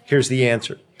marriage? Here's the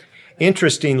answer.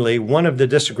 Interestingly, one of the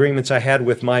disagreements I had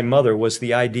with my mother was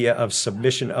the idea of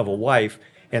submission of a wife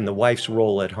and the wife's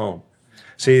role at home.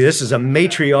 See, this is a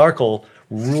matriarchal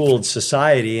ruled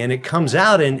society, and it comes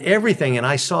out in everything, and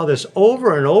I saw this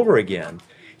over and over again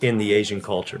in the Asian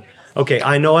culture. Okay,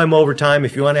 I know I'm over time.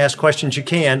 If you want to ask questions, you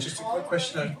can. Just a quick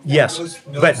question. Yes,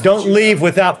 but don't leave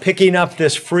without picking up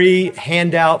this free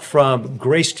handout from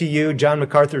Grace to You, John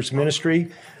MacArthur's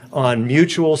ministry, on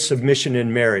mutual submission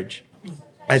in marriage.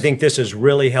 I think this is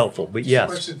really helpful, but yes.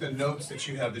 Question, the notes that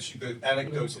you have, the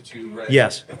anecdotes that you read,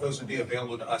 yes, if those would be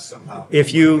available to us somehow.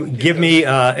 If you give me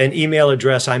an email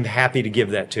address, I'm happy to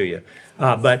give that to you.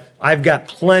 But I've got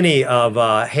plenty of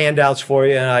handouts for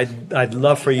you, and I'd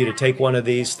love for you to take one of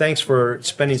these. Thanks for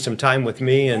spending some time with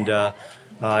me, and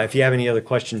if you have any other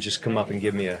questions, just come up and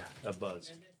give me a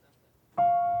buzz.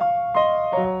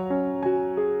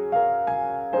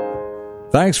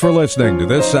 Thanks for listening to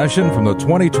this session from the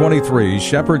 2023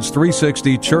 Shepherds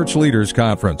 360 Church Leaders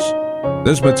Conference.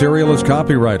 This material is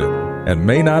copyrighted and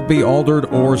may not be altered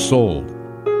or sold.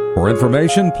 For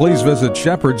information, please visit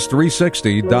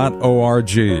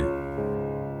shepherds360.org.